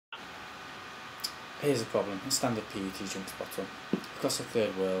Here's the problem: a standard PET drinks bottle. Across the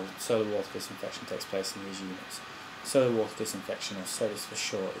third world, solar water disinfection takes place in these units. Solar water disinfection, or SODIS for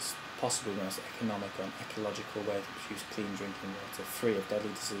short, is possibly the most economical and ecological way to produce clean drinking water free of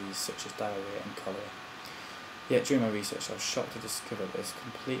deadly disease such as diarrhoea and cholera. Yet during my research I was shocked to discover that there's a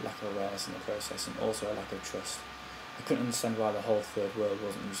complete lack of awareness in the process and also a lack of trust. I couldn't understand why the whole third world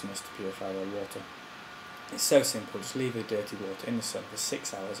wasn't using this to purify their water. It's so simple: just leave the dirty water in the sun for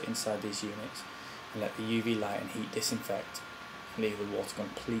 6 hours inside these units and let the UV light and heat disinfect and leave the water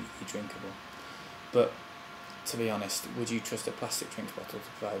completely drinkable. But to be honest, would you trust a plastic drink bottle to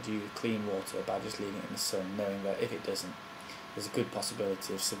provide you with clean water by just leaving it in the sun, knowing that if it doesn't, there's a good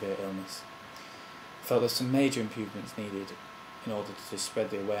possibility of severe illness? I felt there's some major improvements needed in order to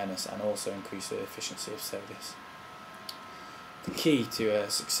spread the awareness and also increase the efficiency of SODIS. The key to a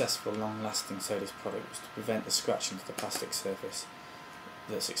successful long-lasting SODIS product was to prevent the scratching of the plastic surface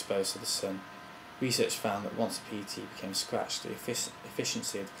that's exposed to the sun. Research found that once a PET became scratched, the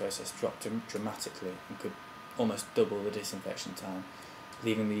efficiency of the process dropped dramatically and could almost double the disinfection time,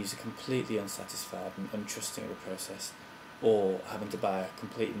 leaving the user completely unsatisfied and untrusting of the process, or having to buy a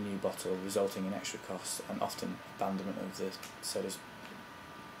completely new bottle, resulting in extra costs and often abandonment of the SODIS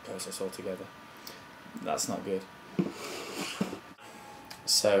process altogether. That's not good.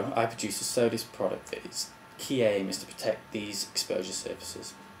 So I produced a SODIS product that its key aim is to protect these exposure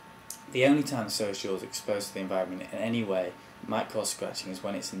surfaces. The only time the SODIS jewel is exposed to the environment in any way that might cause scratching is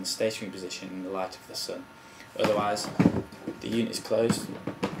when it's in the stationary position in the light of the sun. Otherwise, the unit is closed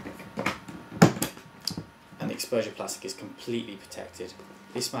and the exposure plastic is completely protected.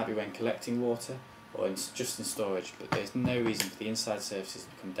 This might be when collecting water or just in storage, but there is no reason for the inside surfaces to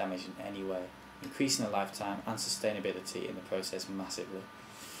become damaged in any way, increasing the lifetime and sustainability in the process massively.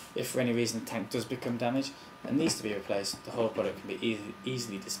 If for any reason the tank does become damaged and needs to be replaced, the whole product can be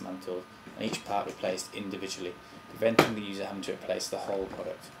easily dismantled and each part replaced individually, preventing the user having to replace the whole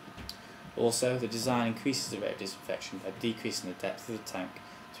product. Also, the design increases the rate of disinfection by decreasing the depth of the tank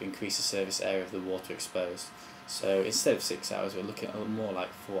to increase the surface area of the water exposed. So instead of 6 hours, we're looking at more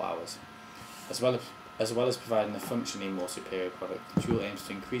like 4 hours. As well as providing a functionally more superior product, the jewel aims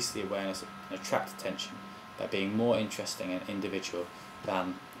to increase the awareness and attract attention by being more interesting and individual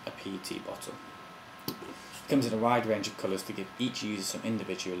than a PET bottle. It comes in a wide range of colours to give each user some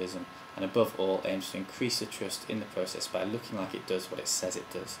individualism, and above all aims to increase the trust in the process by looking like it does what it says it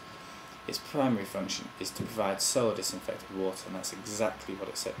does. Its primary function is to provide solar disinfected water, and that's exactly what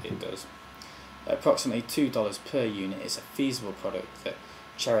it said it does. At approximately $2 per unit, it's a feasible product that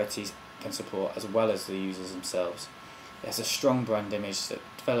charities can support as well as the users themselves. It has a strong brand image that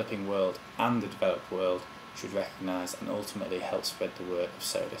the developing world and the developed world should recognise and ultimately help spread the word of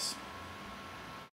SODIS.